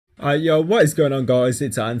Yo, what is going on guys,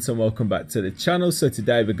 it's Ant and welcome back to the channel. So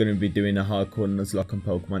today we're going to be doing a hardcore Nuzlocke on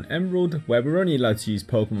Pokemon Emerald, where we're only allowed to use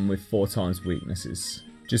Pokemon with 4 times weaknesses.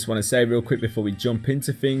 Just want to say real quick before we jump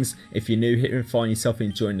into things, if you're new here and find yourself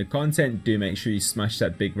enjoying the content, do make sure you smash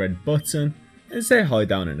that big red button and say hi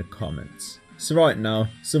down in the comments. So right now,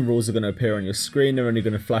 some rules are going to appear on your screen. They're only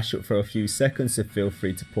going to flash up for a few seconds, so feel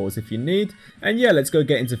free to pause if you need. And yeah, let's go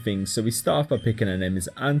get into things. So we start off by picking our name as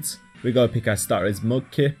Ant. We go pick our starter as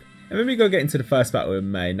Mudkip. And then we go get into the first battle with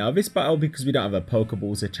May. Now this battle, because we don't have a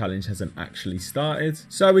Pokeballs, the challenge hasn't actually started.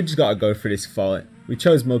 So we just gotta go through this fight. We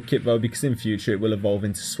chose Mudkip though because in future it will evolve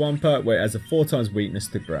into Swampert, where it has a 4 times weakness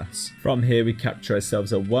to grass. From here we capture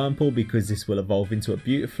ourselves a Wurmple because this will evolve into a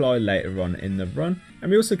Beautifly later on in the run. And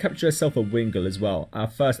we also capture ourselves a Wingull as well, our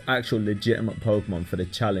first actual legitimate Pokemon for the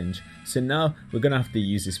challenge. So now we're going to have to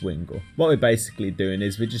use this Wingull. What we're basically doing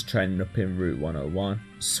is we're just training up in Route 101.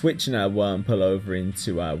 Switching our Wurmple over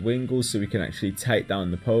into our Wingull so we can actually take down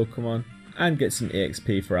the Pokemon. And get some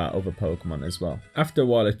EXP for our other Pokemon as well. After a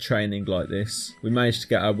while of training like this, we managed to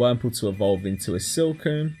get our Wurmple to evolve into a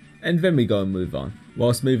Silcoon. And then we go and move on.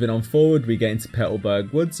 Whilst moving on forward, we get into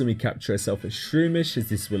Petalburg Woods and we capture ourselves a Shroomish, as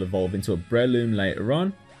this will evolve into a Breloom later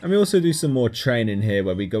on. And we also do some more training here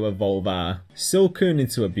where we go evolve our Silcoon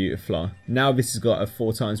into a Beautifly. Now this has got a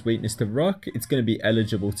 4 times weakness to rock, it's going to be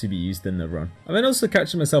eligible to be used in the run. I then also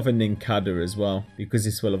capture myself a Nincada as well, because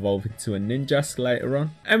this will evolve into a Ninjask later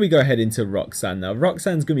on. And we go ahead into Roxanne. Now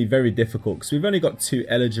Roxanne's going to be very difficult because we've only got 2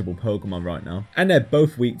 eligible Pokemon right now. And they're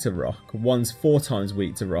both weak to rock. One's 4 times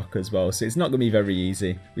weak to rock as well, so it's not going to be very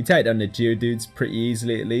easy. We take down the Geodudes pretty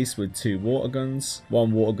easily at least with 2 water guns.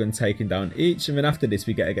 1 water gun taking down each, and then after this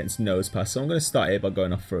we get against Nosepass. So I'm going to start here by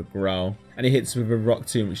going off for a Growl. And he hits with a Rock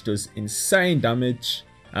Tomb which does insane damage.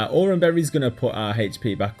 Oranberry's going to put our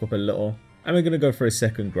HP back up a little. And we're going to go for a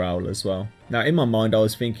second Growl as well. Now in my mind I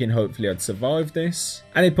was thinking hopefully I'd survive this.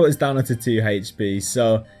 And it put us down onto 2 HP.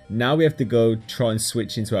 So now we have to go try and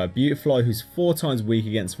switch into our Beautifly, who's 4 times weak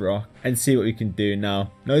against rock. And see what we can do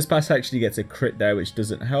now. Nosepass actually gets a crit there which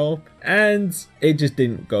doesn't help. And it just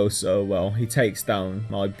didn't go so well. He takes down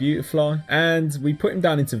my Beautifly. And we put him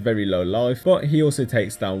down into very low life. But he also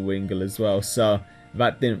takes down Wingull as well. So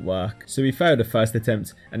that didn't work. So we failed the first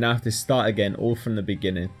attempt and now have to start again all from the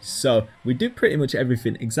beginning. So we do pretty much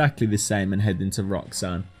everything exactly the same and head into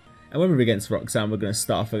Roxanne. And when we're against Roxanne, we're going to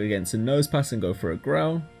start off against a Nosepass and go for a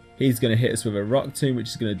Growl. He's going to hit us with a Rock Tomb, which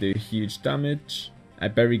is going to do huge damage. A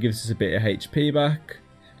Berry gives us a bit of HP back.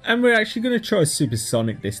 And we're actually going to try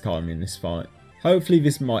Supersonic this time in this fight. Hopefully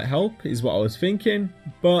this might help, is what I was thinking,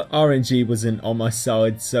 but RNG wasn't on my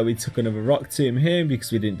side, so we took another Rock Tomb here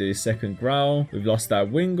because we didn't do a second Growl. We've lost our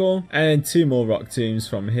Wingull, and 2 more Rock Tombs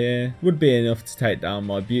from here would be enough to take down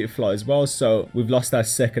my Beautifly as well, so we've lost our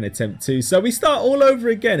second attempt too. So we start all over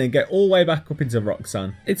again and get all the way back up into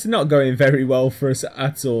Roxanne. It's not going very well for us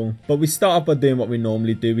at all, but we start off by doing what we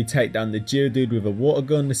normally do. We take down the Geodude with a Water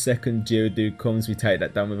Gun. The second Geodude comes, we take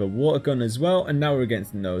that down with a Water Gun as well, and now we're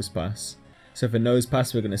against the Nosepass. So for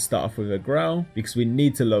Nosepass, we're going to start off with a Growl because we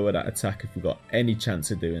need to lower that attack if we've got any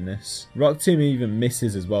chance of doing this. Rock Tomb even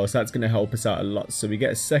misses as well, so that's going to help us out a lot. So we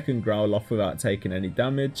get a second Growl off without taking any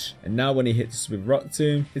damage. And now when he hits us with Rock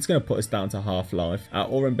Tomb, it's going to put us down to half life. Our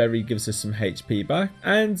Oranberry gives us some HP back.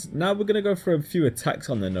 And now we're going to go for a few attacks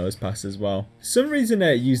on the Nosepass as well. For some reason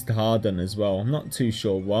they used Harden as well. I'm not too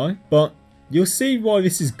sure why, but you'll see why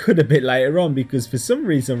this is good a bit later on, because for some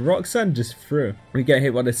reason Roxanne just threw. We get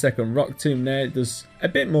hit by the second Rock Tomb there. It does a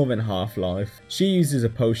bit more than half life. She uses a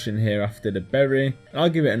potion here after the berry. I'll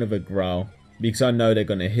give it another Growl because I know they're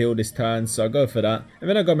going to heal this turn, so I'll go for that. And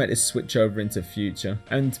then I'll go make this switch over into future.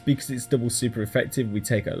 And because it's double super effective, we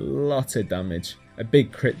take a lot of damage. A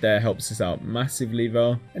big crit there helps us out massively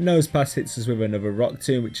though. And Nosepass hits us with another Rock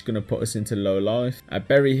Tomb, which is going to put us into low life. Our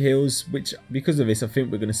Berry heals, which because of this I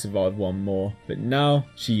think we're going to survive one more. But now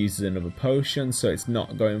she uses another potion, so it's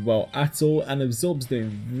not going well at all. And Absorb's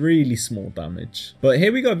doing really small damage. But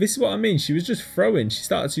here we go, this is what I mean. She was just throwing. She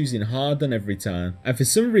started using Harden every turn. And for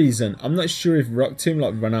some reason, I'm not sure if Rock Tomb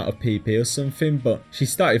like ran out of PP or something, but she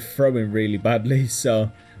started throwing really badly.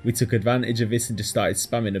 So we took advantage of this and just started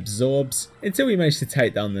spamming Absorbs until we managed to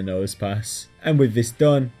take down the Nosepass. And with this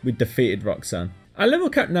done, we defeated Roxanne. Our level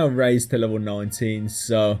cap now raised to level 19,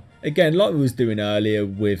 so again, like we was doing earlier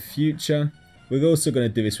with Future, we're also going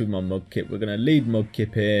to do this with my Mudkip. We're going to lead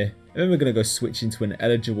Mudkip here, and then we're going to go switch into an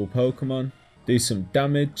eligible Pokemon, do some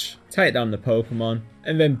damage, take down the Pokemon,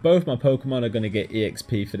 and then both my Pokemon are going to get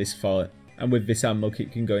EXP for this fight. And with this, our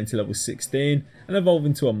Mudkip can go into level 16 and evolve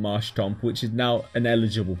into a Marshtomp, which is now an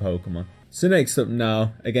eligible Pokemon. So next up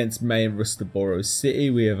now, against May and Rustaboro City,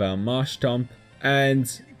 we have our Marshtomp.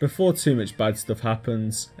 And before too much bad stuff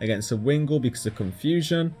happens against a Wingull because of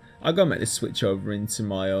confusion, I gotta make the switch over into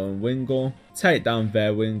my own Wingull, take down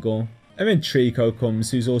their Wingull. And then Trico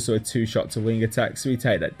comes, who's also a 2-shot to wing attack, so we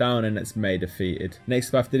take that down and that's May defeated.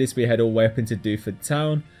 Next after this we head all the way up into Dewford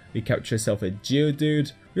Town. We capture ourselves a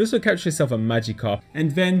Geodude. We also capture ourselves a Magikarp.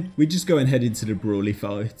 And then we just go and head into the Brawly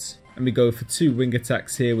fight. And we go for 2 wing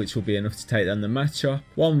attacks here, which will be enough to take down the Matchup.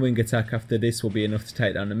 1 wing attack after this will be enough to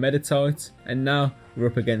take down the Meditite. And now we're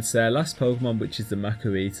up against their last Pokemon, which is the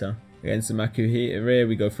Makuhita. Against the Makuhita here,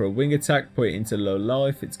 we go for a wing attack, put it into low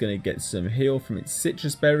life. It's going to get some heal from its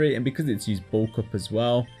citrus berry, and because it's used bulk up as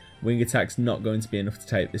well, wing attack's not going to be enough to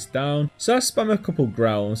take this down. So I spam a couple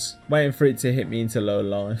growls, waiting for it to hit me into low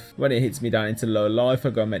life. When it hits me down into low life, I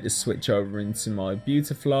go and make the switch over into my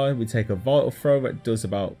Beautifly. We take a Vital Throw that does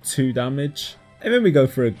about 2 damage. And then we go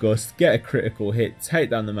for a Gust, get a critical hit, take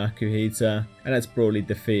down the Makuhita, and that's Brawly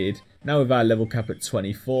defeated. Now with our level cap at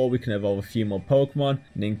 24, we can evolve a few more Pokemon.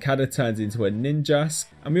 Nincada turns into a Ninjask,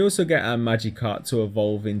 and we also get our Magikarp to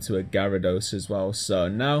evolve into a Gyarados as well. So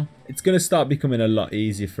now it's going to start becoming a lot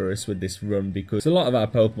easier for us with this run, because a lot of our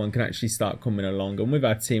Pokemon can actually start coming along, and with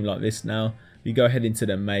our team like this now, we go ahead into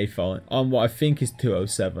the May fight on what I think is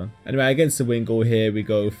 207. Anyway, against the Wingull here, we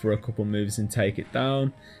go for a couple moves and take it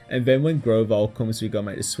down. And then when Grovyle comes, we go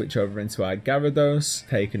make the switch over into our Gyarados,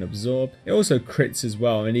 take and absorb. It also crits as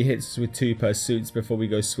well, and he hits us with 2 pursuits before we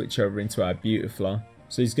go switch over into our Beautifly.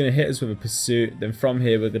 So he's going to hit us with a pursuit. Then from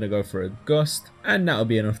here, we're going to go for a Gust, and that'll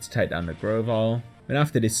be enough to take down the Grovyle. And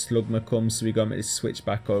after this, Slugma comes, so we go make the switch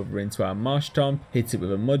back over into our Marshtomp, hit it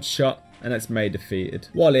with a Mud Shot, and that's May defeated.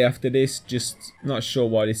 Wally after this, just not sure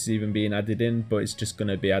why this is even being added in, but it's just going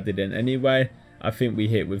to be added in anyway. I think we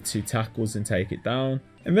hit with 2 tackles and take it down.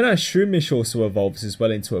 And then our Shroomish also evolves as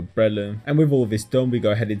well into a Breloom. And with all this done, we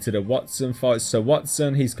go ahead into the Watson fight. So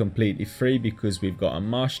Watson, he's completely free because we've got a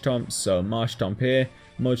Marshtomp. So Marshtomp here,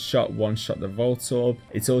 Mud Shot, 1-shot the Voltorb.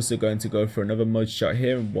 It's also going to go for another Mud Shot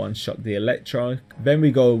here and 1-shot the Electrike. Then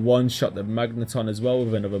we go 1-shot the Magneton as well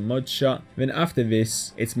with another Mud Shot. Then after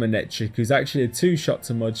this, it's Manectric, who's actually a 2-shot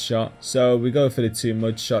to Mud Shot. So we go for the 2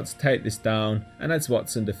 Mud Shots, take this down, and that's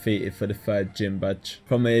Watson defeated for the 3rd gym badge.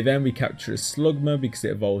 From here then we capture a Slugma because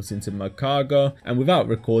it evolves into Magcargo, and without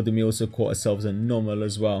recording we also caught ourselves a Numel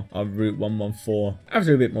as well on Route 114.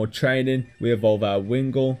 After a bit more training, we evolve our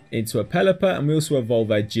Wingull into a Pelipper, and we also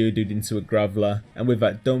evolve our Geodude into a Graveler, and with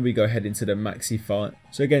that done we go ahead into the Maxi fight.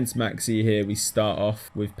 So against Maxi here we start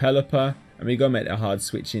off with Pelipper, and we go make a hard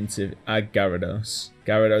switch into our Gyarados.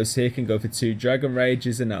 Gyarados here can go for 2 Dragon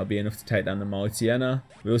Rages, and that'll be enough to take down the Mightyena.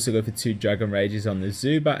 We also go for 2 Dragon Rages on the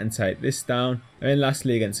Zubat and take this down. And then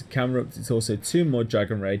lastly against a Camerupt, it's also 2 more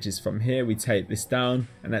Dragon Rages. From here we take this down,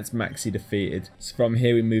 and that's Maxi defeated. So from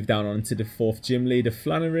here we move down onto the 4th gym leader,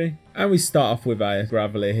 Flannery. And we start off with our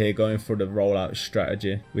Graveler here going for the rollout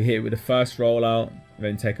strategy. We hit it with the first rollout,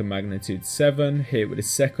 then take a Magnitude 7, hit it with the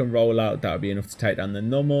second rollout, that'll be enough to take down the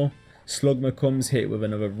Numel. Slugma comes, hit with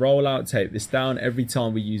another rollout, take this down. Every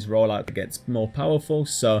time we use rollout it gets more powerful,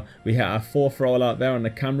 so we hit our 4th rollout there on the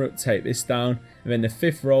Camerupt, take this down, and then the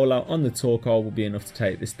 5th rollout on the Torkoal will be enough to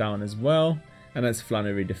take this down as well, and that's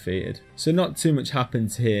Flannery defeated. So not too much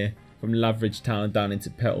happens here. From Laveridge Town down into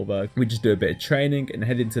Petalburg, we just do a bit of training and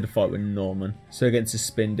head into the fight with Norman. So against the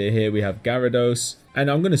Spinder here we have Gyarados, and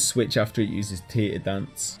I'm going to switch after it uses Teeter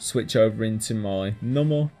Dance. Switch over into my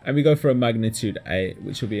Numel, and we go for a Magnitude 8,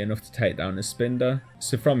 which will be enough to take down the Spinder.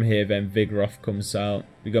 So from here then Vigoroth comes out,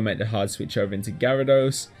 we go make the hard switch over into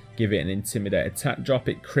Gyarados, give it an Intimidate attack drop,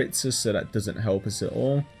 it crits us so that doesn't help us at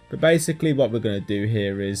all. But basically what we're going to do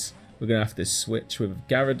here is we're going to have to switch with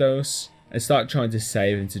Gyarados and start trying to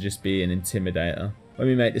save him to just be an Intimidator. When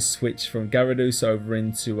we make the switch from Gyarados over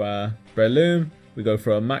into Breloom, we go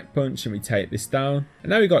for a Mach Punch and we take this down. And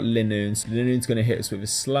now we got Linoon. So Linoon's going to hit us with a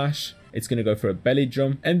Slash. It's going to go for a Belly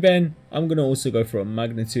Drum. And then I'm going to also go for a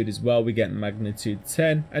Magnitude as well. We get Magnitude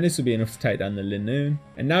 10. And this will be enough to take down the Linoon.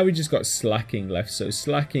 And now we just got Slacking left. So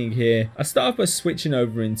Slacking here, I start off by switching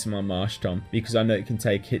over into my Marshtomp because I know it can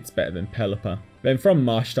take hits better than Pelipper. Then from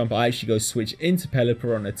Marshtomp, I actually go switch into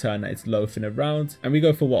Pelipper on a turn that it's loafing around. And we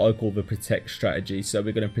go for what I call the Protect strategy. So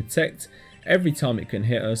we're going to protect every time it can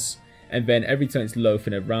hit us. And then every time it's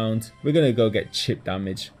loafing around, we're going to go get chip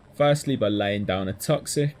damage. Firstly by laying down a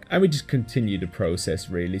Toxic, and we just continue the process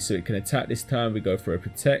really. So it can attack this turn, we go for a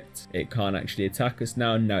Protect. It can't actually attack us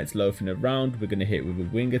now it's loafing around, we're going to hit with a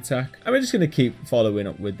Wing Attack. And we're just going to keep following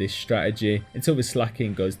up with this strategy until the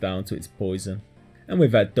Slacking goes down to its poison. And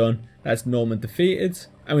with that done, that's Norman defeated,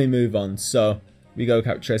 and we move on. So we go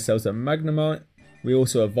capture ourselves a Magnemite. We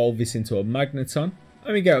also evolve this into a Magneton,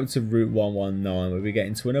 and we get up to Route 119 where we get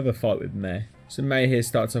into another fight with May. So May here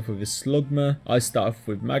starts off with a Slugma, I start off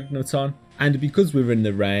with Magneton, and because we're in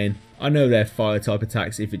the rain, I know their fire type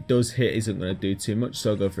attacks, if it does hit, isn't going to do too much,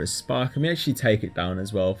 so I'll go for a Spark, and we actually take it down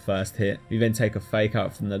as well, first hit. We then take a Fake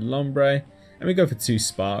Out from the Lombre, and we go for 2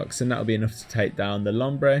 Sparks, and that'll be enough to take down the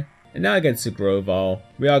Lombre. And now against the Grovyle,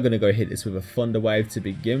 we are going to go hit this with a Thunder Wave to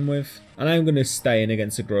begin with, and I'm going to stay in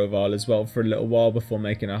against the Grovyle as well for a little while before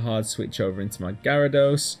making a hard switch over into my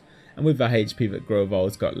Gyarados. And with the HP that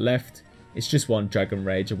Grovyle's got left, it's just 1 Dragon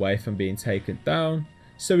Rage away from being taken down.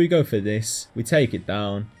 So we go for this, we take it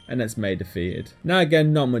down, and that's May defeated. Now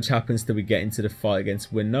again, not much happens till we get into the fight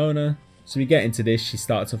against Winona. So we get into this, she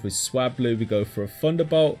starts off with Swablu, we go for a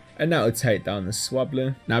Thunderbolt, and that will take down the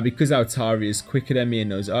Swablu. Now because Altari is quicker than me and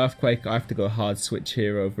knows Earthquake, I have to go hard switch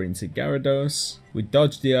here over into Gyarados. We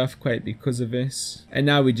dodge the Earthquake because of this, and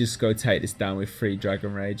now we just go take this down with 3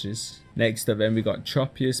 Dragon Rages. Next up then we got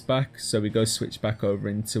Tropius back, so we go switch back over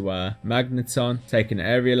into Magneton, taking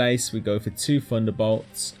Aerial Ace, we go for 2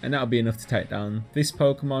 Thunderbolts, and that'll be enough to take down this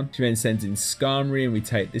Pokemon. She then sends in Skarmory, and we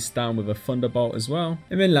take this down with a Thunderbolt as well.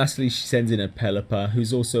 And then lastly she sends in a Pelipper,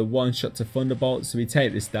 who's also 1 shot to Thunderbolt, so we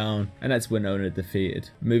take this down, and that's Winona defeated.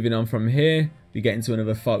 Moving on from here, we get into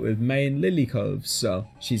another fight with May and Lilycove, so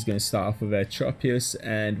she's going to start off with her Tropius,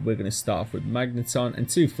 and we're going to start off with Magneton, and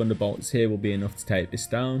 2 Thunderbolts here will be enough to take this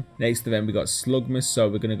down. Next to them we got Slugma, so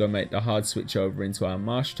we're going to go make the hard switch over into our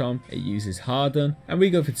Marshtomp. It uses Harden, and we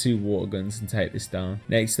go for 2 Water Guns and take this down.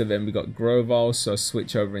 Next to them we got Grovyle, so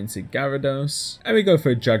switch over into Gyarados, and we go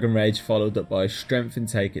for a Dragon Rage followed up by Strength and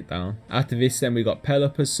take it down. After this then we got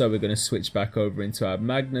Pelipper, so we're going to switch back over into our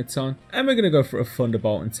Magneton, and we're going to go for a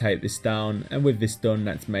Thunderbolt and take this down. And with this done,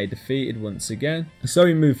 that's May defeated once again. So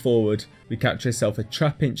we move forward, we catch ourselves a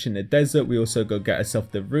Trapinch in the desert, we also go get ourselves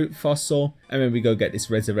the Root Fossil, and then we go get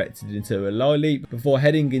this resurrected into a Lileep before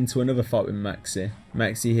heading into another fight with Maxi.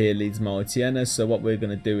 Maxi here leads Moltiena, so what we're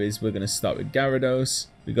going to do is we're going to start with Gyarados.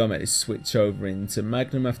 We go make this switch over into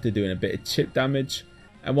Magnum after doing a bit of chip damage,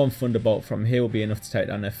 and 1 Thunderbolt from here will be enough to take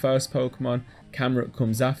down their first Pokemon. Camerupt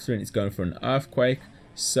comes after and it's going for an Earthquake.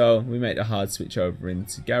 So we make the hard switch over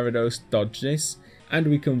into Gyarados, dodge this, and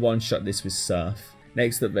we can one-shot this with Surf.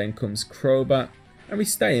 Next up then comes Crobat, and we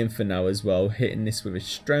stay in for now as well, hitting this with a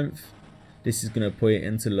Strength. This is going to put it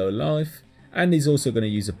into low life, and he's also going to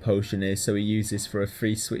use a potion here, so we use this for a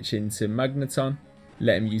free switch into Magneton.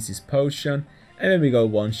 Let him use his potion, and then we go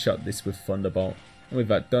one-shot this with Thunderbolt. And with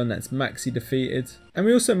that done, that's Maxi defeated. And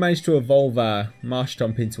we also managed to evolve our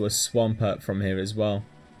Marshtomp into a Swampert from here as well.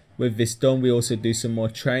 With this done, we also do some more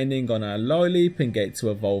training on our Lileep and get it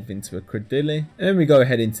to evolve into a Cradily. And then we go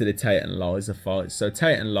ahead into the Tate and Liza fight. So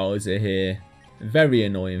Tate and Liza here, very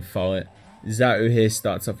annoying fight. Zatu here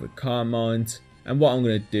starts off with Carmine. And what I'm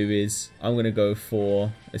going to do is, I'm going to go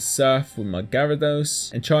for a Surf with my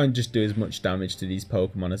Gyarados and try and just do as much damage to these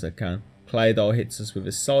Pokemon as I can. Claydol hits us with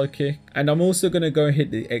a Psychic, and I'm also going to go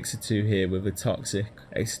hit the Exetu here with a Toxic.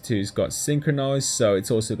 Exetu's got Synchronized, so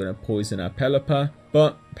it's also going to poison our Pelipper,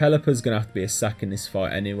 but Pelipper's going to have to be a sack in this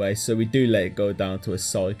fight anyway, so we do let it go down to a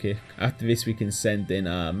Psychic. After this we can send in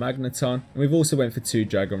our Magneton, and we've also went for 2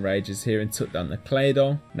 Dragon Rages here and took down the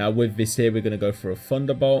Claydol. Now with this here we're going to go for a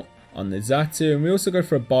Thunderbolt on the Zatu, and we also go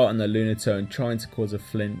for a Bite on the Lunatone, trying to cause a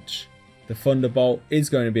flinch. The Thunderbolt is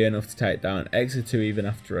going to be enough to take down Exetu even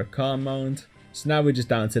after a Calm Mind. So now we're just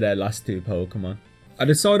down to their last 2 Pokemon. I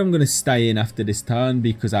decide I'm going to stay in after this turn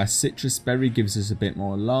because our Citrus Berry gives us a bit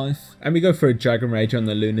more life. And we go for a Dragon Rage on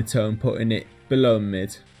the Lunatone, putting it below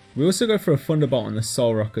mid. We also go for a Thunderbolt on the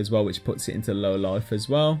Solrock as well, which puts it into low life as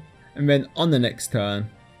well. And then on the next turn,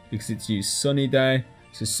 because it's used Sunny Day,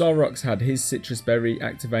 so Solrock's had his Citrus Berry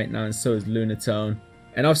activate now, and so has Lunatone.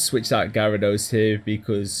 And I've switched out Gyarados here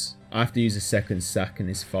because I have to use a second sack in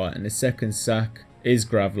this fight, and the second sack is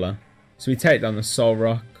Graveler. So we take down the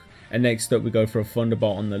Solrock, and next up we go for a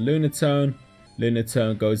Thunderbolt on the Lunatone.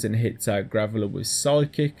 Lunatone goes and hits our Graveler with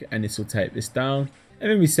Psychic, and this will take this down.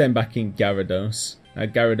 And then we send back in Gyarados. Now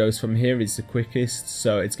Gyarados from here is the quickest,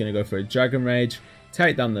 so it's going to go for a Dragon Rage,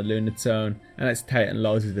 take down the Lunatone, and that's Tate and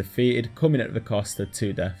Liza defeated, coming at the cost of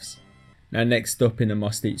 2 deaths. Now next up in the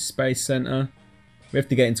Moss-Eat Space Center, we have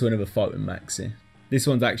to get into another fight with Maxi. This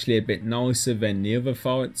one's actually a bit nicer than the other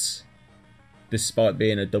fights, despite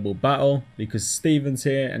being a double battle, because Steven's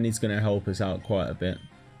here and he's going to help us out quite a bit.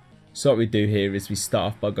 So what we do here is we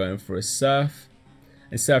start off by going for a Surf,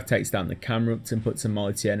 and Surf takes down the Camerupt and puts a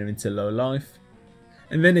Moltiena into low life.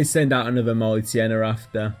 And then they send out another Moltiena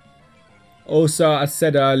after. Also, I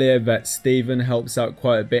said earlier that Steven helps out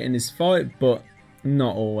quite a bit in this fight, but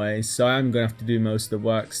not always, so I am going to have to do most of the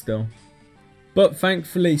work still. But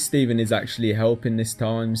thankfully Steven is actually helping this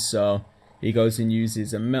time, so he goes and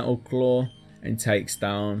uses a Metal Claw, and takes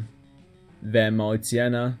down their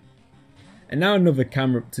Mightyena. And now another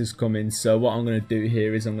Cameruptor's coming, so what I'm going to do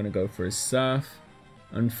here is I'm going to go for a Surf.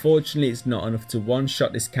 Unfortunately, it's not enough to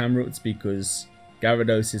one-shot this Camerupt because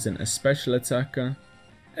Gyarados isn't a special attacker.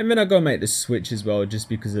 And then I go make the switch as well, just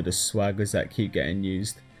because of the swaggers that keep getting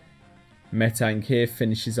used. Metang here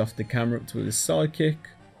finishes off the Camerupt with a Psychic.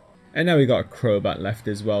 And now we got a Crobat left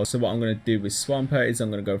as well, so what I'm going to do with Swampert is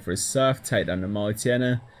I'm going to go for a Surf, take down the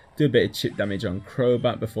Mightyena. Do a bit of chip damage on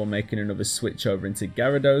Crobat before making another switch over into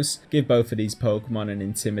Gyarados. Give both of these Pokemon an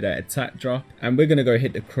Intimidate attack drop. And we're going to go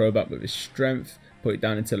hit the Crobat with his Strength. Put it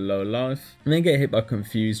down into low life. And then get hit by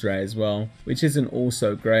Confuse Ray as well. Which isn't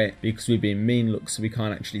also great because we've been mean look, so we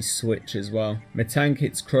can't actually switch as well. Metang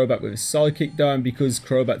hits Crobat with a Psychic though. And because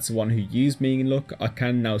Crobat's the one who used mean look, I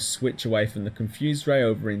can now switch away from the Confuse Ray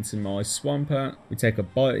over into my Swampert. We take a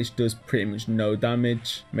bite which does pretty much no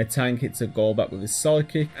damage. Metang hits a Golbat with a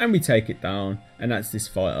Psychic. And we take it down. And that's this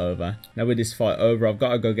fight over. Now with this fight over, I've got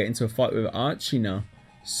to go get into a fight with Archie now.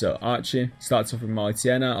 So Archie starts off with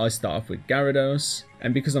Mightyena, I start off with Gyarados,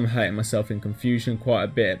 and because I'm hurting myself in confusion quite a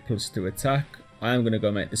bit at +2 attack, I am going to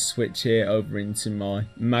go make the switch here over into my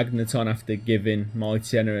Magneton after giving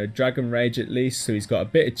Mightyena a Dragon Rage at least, so he's got a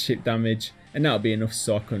bit of chip damage. And that'll be enough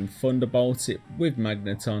so I can Thunderbolt it with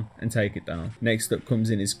Magneton and take it down. Next up comes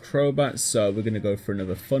in his Crobat, so we're going to go for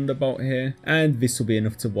another Thunderbolt here. And this will be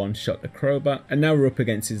enough to one-shot the Crobat. And now we're up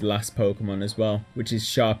against his last Pokemon as well, which is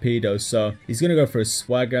Sharpedo. So he's going to go for a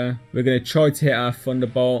Swagger. We're going to try to hit our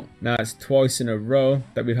Thunderbolt. Now it's twice in a row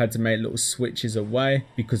that we've had to make little switches away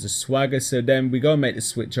because of Swagger. So then we go and make the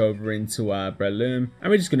switch over into our Breloom. And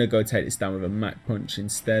we're just going to go take this down with a Mach Punch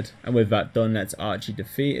instead. And with that done, that's Archie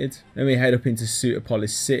defeated. Then we head up into Suitopolis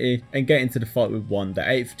City and get into the fight with Juan, the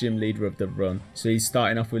 8th gym leader of the run. So he's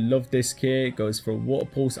starting off with Love Disc here, goes for a Water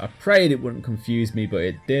Pulse. I prayed it wouldn't confuse me, but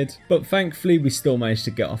it did. But thankfully we still managed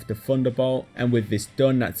to get off the Thunderbolt, and with this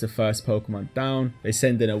done, that's the first Pokemon down. They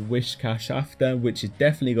send in a Wish Cache after, which is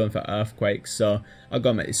definitely going for Earthquake, so I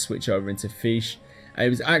gotta make this switch over into Fish. And it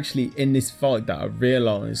was actually in this fight that I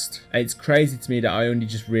realised, it's crazy to me that I only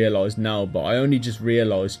just realised now, but I only just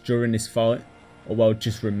realised during this fight, or well,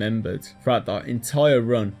 just remembered throughout the entire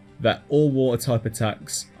run, that all water type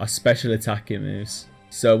attacks are special attacking moves.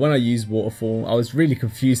 So when I used Waterfall, I was really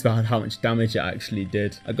confused about how much damage it actually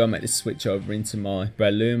did. I gotta make this switch over into my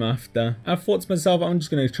Breloom after. I thought to myself, I'm just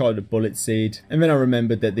gonna try the Bullet Seed. And then I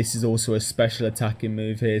remembered that this is also a special attacking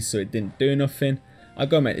move here, so it didn't do nothing. I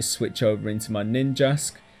gotta make this switch over into my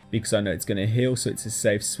Ninjask because I know it's gonna heal, so it's a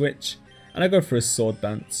safe switch. And I go for a Sword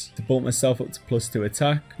Dance to bump myself up to +2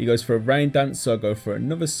 attack. He goes for a Rain Dance, so I go for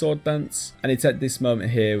another Sword Dance. And it's at this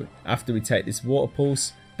moment here, after we take this Water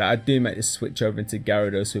Pulse, that I do make the switch over into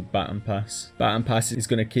Gyarados with Baton Pass. Baton Pass is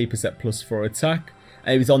going to keep us at +4 attack.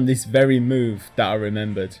 And it was on this very move that I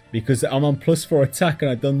remembered, because I'm on +4 attack and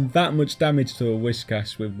I've done that much damage to a Wish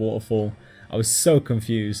Cache with Waterfall. I was so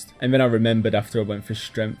confused. And then I remembered after I went for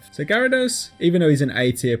Strength. So Gyarados, even though he's an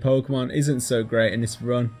A tier Pokemon, isn't so great in this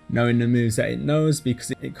run, knowing the moves that it knows,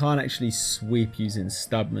 because it can't actually sweep using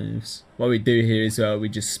stab moves. What we do here is we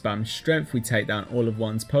just spam Strength, we take down all of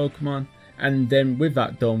one's Pokemon. And then with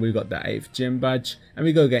that done, we've got the 8th gym badge, and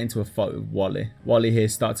we go get into a fight with Wally. Wally here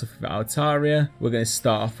starts off with Altaria. We're going to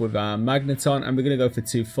start off with our Magneton, and we're going to go for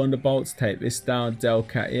 2 Thunderbolts. Take this down.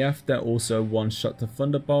 Delcatty after, also 1 shot to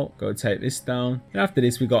Thunderbolt. Go take this down. And after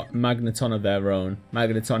this, we got Magneton of their own.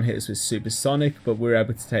 Magneton hits with Supersonic, but we're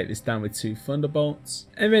able to take this down with 2 Thunderbolts.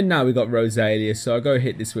 And then now we got Rosalia, so I go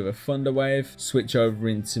hit this with a Thunder Wave. Switch over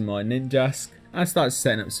into my Ninjask. I start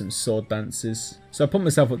setting up some Sword Dances. So I put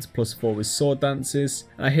myself up to +4 with Sword Dances,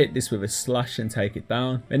 and I hit this with a Slash and take it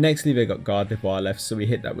down. Then nextly they got Gardevoir left, so we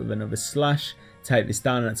hit that with another Slash. Take this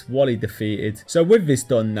down, and that's Wally defeated. So with this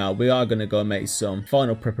done now, we are going to go make some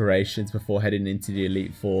final preparations before heading into the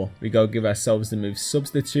Elite Four. We go give ourselves the move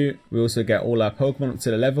Substitute. We also get all our Pokemon up to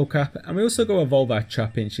the level cap, and we also go evolve our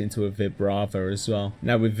Trapinch into a Vibrava as well.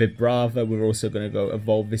 Now with Vibrava, we're also going to go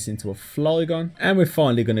evolve this into a Flygon, and we're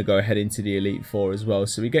finally going to go head into the Elite Four as well.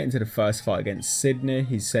 So we get into the first fight against Sydney.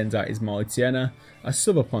 He sends out his Mightyena. I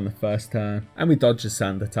sub up on the first turn, and we dodge a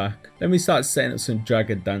Sand Attack. Then we start setting up some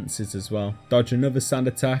Dragon Dances as well. Dodge another Sand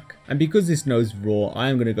Attack, and because this knows Raw, I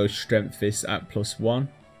am going to go Strength Fist at +1.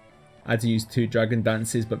 I had to use 2 Dragon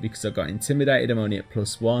Dances, but because I got intimidated, I'm only at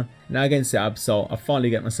 +1. Now against the Absol, I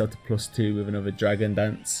finally get myself to +2 with another Dragon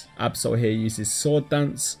Dance. Absol here uses Sword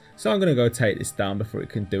Dance, So I'm going to go take this down before it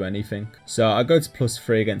can do anything. So I go to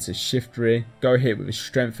 +3 against a Shiftry, go hit with a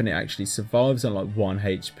strength and it actually survives on like 1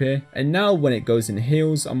 HP. And now when it goes in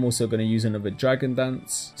heals, I'm also going to use another Dragon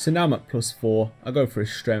Dance. So now I'm at +4, I go for a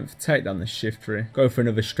strength, take down the Shiftry, go for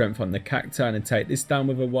another strength on the Cacturne and take this down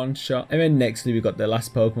with a 1-shot. And then nextly we got the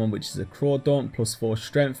last Pokemon, which is a Crawdaunt, +4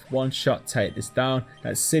 strength, 1-shot, take this down.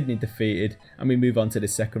 That's Sydney defeated, and we move on to the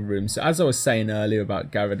second room. So as I was saying earlier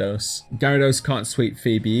about Gyarados, Gyarados can't sweep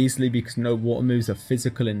Phoebe easily because no water moves are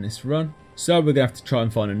physical in this run. So we're going to have to try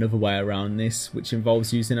and find another way around this, which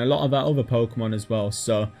involves using a lot of our other Pokemon as well.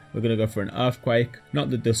 So we're going to go for an Earthquake, knock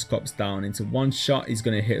the Dusclops down into 1-shot. He's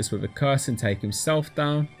going to hit us with a Curse and take himself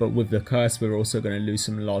down. But with the Curse, we're also going to lose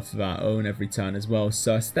some life of our own every turn as well.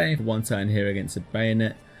 So staying for 1 turn here against a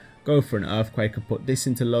Bayonet. Go for an Earthquake and put this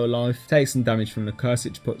into low life. Take some damage from the Curse,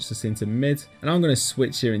 which puts us into mid. And I'm going to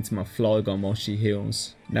switch here into my Flygon while she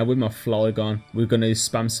heals. Now with my Flygon, we're going to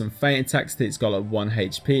spam some Feint attacks till it's got like 1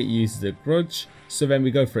 HP. It uses a Grudge. So then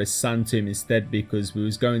we go for a Sand Tomb instead because we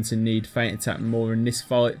was going to need Feint attack more in this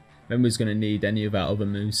fight than we was going to need any of our other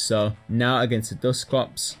moves. So now against the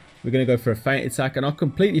Dusclops, we're going to go for a Feint attack, and I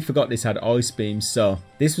completely forgot this had Ice Beam, so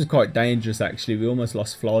this was quite dangerous actually. We almost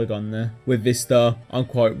lost Flygon there. With this though, I'm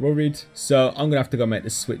quite worried, so I'm going to have to go make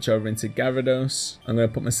the switch over into Gyarados. I'm going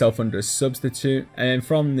to put myself under a substitute, and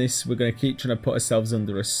from this we're going to keep trying to put ourselves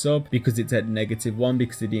under a sub because it's at -1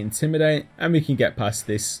 because of the Intimidate, and we can get past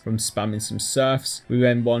this from spamming some Surfs. We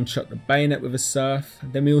then 1-shot the Bayonet with a Surf,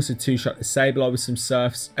 then we also 2-shot the Sableye with some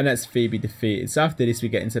Surfs, and that's Phoebe defeated. So after this we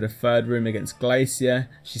get into the third room against Glacier.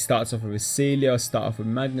 She starts off with a Celia, start off with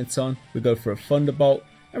Magneton, we go for a Thunderbolt,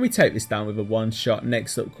 and we take this down with a 1-shot.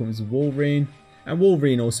 Next up comes Wolverine, and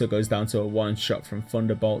Wolverine also goes down to a 1-shot from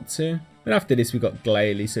Thunderbolt too. And after this we got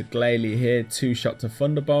Glalie, so Glalie here, 2-shot to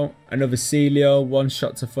Thunderbolt, another Celia,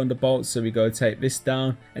 1-shot to Thunderbolt, so we go take this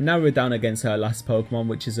down. And now we're down against her last Pokemon,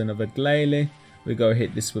 which is another Glalie. We go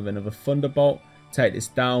hit this with another Thunderbolt, take this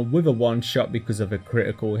down with a 1-shot because of a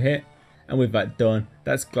critical hit. And with that done,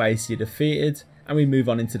 that's Glacier defeated. And we move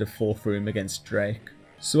on into the fourth room against Drake.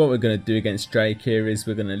 So what we're going to do against Drake here is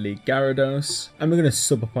we're going to lead Gyarados, and we're going to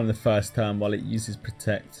sub up on the first turn while it uses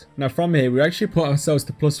Protect. Now from here we actually put ourselves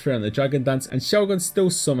to +3 on the Dragon Dance, and Shelgon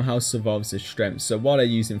still somehow survives the strength. So while they're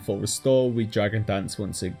using full restore, we Dragon Dance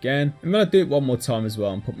once again. I'm going to do it one more time as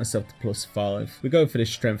well and put myself to +5. We go for the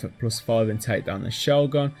strength at +5 and take down the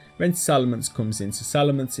Shelgon. Then Salamence comes in, so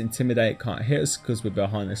Salamence Intimidate can't hit us because we're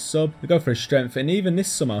behind the sub. We go for a strength, and even this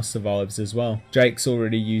somehow survives as well. Drake's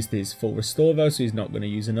already used his full restore though, so he's not going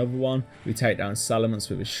to use another one. We take down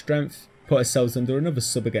Salamence with a strength, put ourselves under another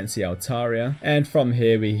sub against the Altaria, and from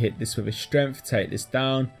here we hit this with a strength, take this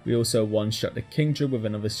down. We also 1-shot the Kingdra with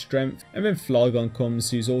another strength, and then Flygon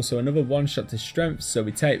comes, who's also another 1-shot to strength, so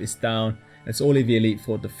we take this down. That's all of the Elite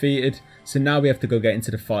Four defeated. So now we have to go get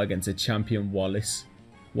into the fight against a champion Wallace.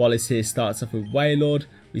 Wallace here starts off with Wailord.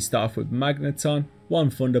 We start off with Magneton. 1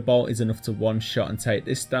 Thunderbolt is enough to 1-shot and take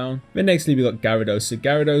this down. Then nextly we got Gyarados. So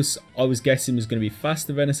Gyarados, I was guessing was going to be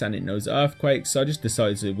faster than us, and it knows Earthquake. So I just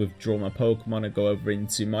decided to withdraw my Pokemon and go over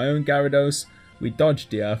into my own Gyarados. We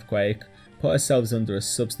dodged the Earthquake, put ourselves under a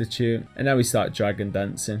substitute, and now we start Dragon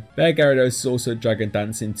Dancing. Their Gyarados is also Dragon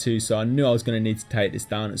Dancing too, so I knew I was going to need to take this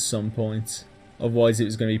down at some point. Otherwise it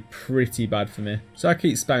was going to be pretty bad for me. So I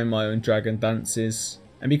keep spamming my own Dragon Dances.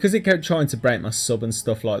 And because it kept trying to break my sub and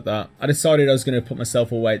stuff like that, I decided I was going to put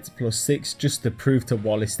myself away to +6 just to prove to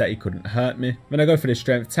Wallace that he couldn't hurt me. Then I go for the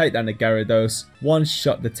strength, take down the Gyarados,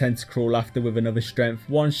 1-shot the Tentacruel after with another strength,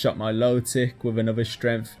 1-shot my Lotic with another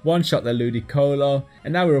strength, 1-shot the Ludicolo,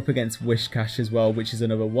 and now we're up against Wishcash as well, which is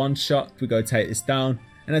another 1-shot. We go take this down,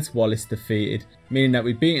 and that's Wallace defeated, meaning that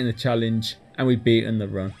we've beaten the challenge and we've beaten the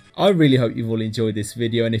run. I really hope you've all enjoyed this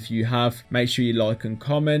video, and if you have, make sure you like and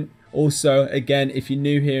comment. Also, again, if you're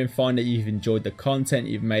new here and find that you've enjoyed the content,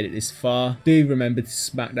 you've made it this far, do remember to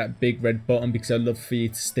smack that big red button because I'd love for you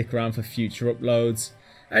to stick around for future uploads.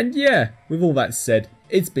 And yeah, with all that said,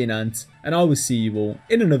 it's been Ant, and I will see you all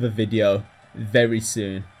in another video very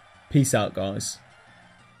soon. Peace out, guys.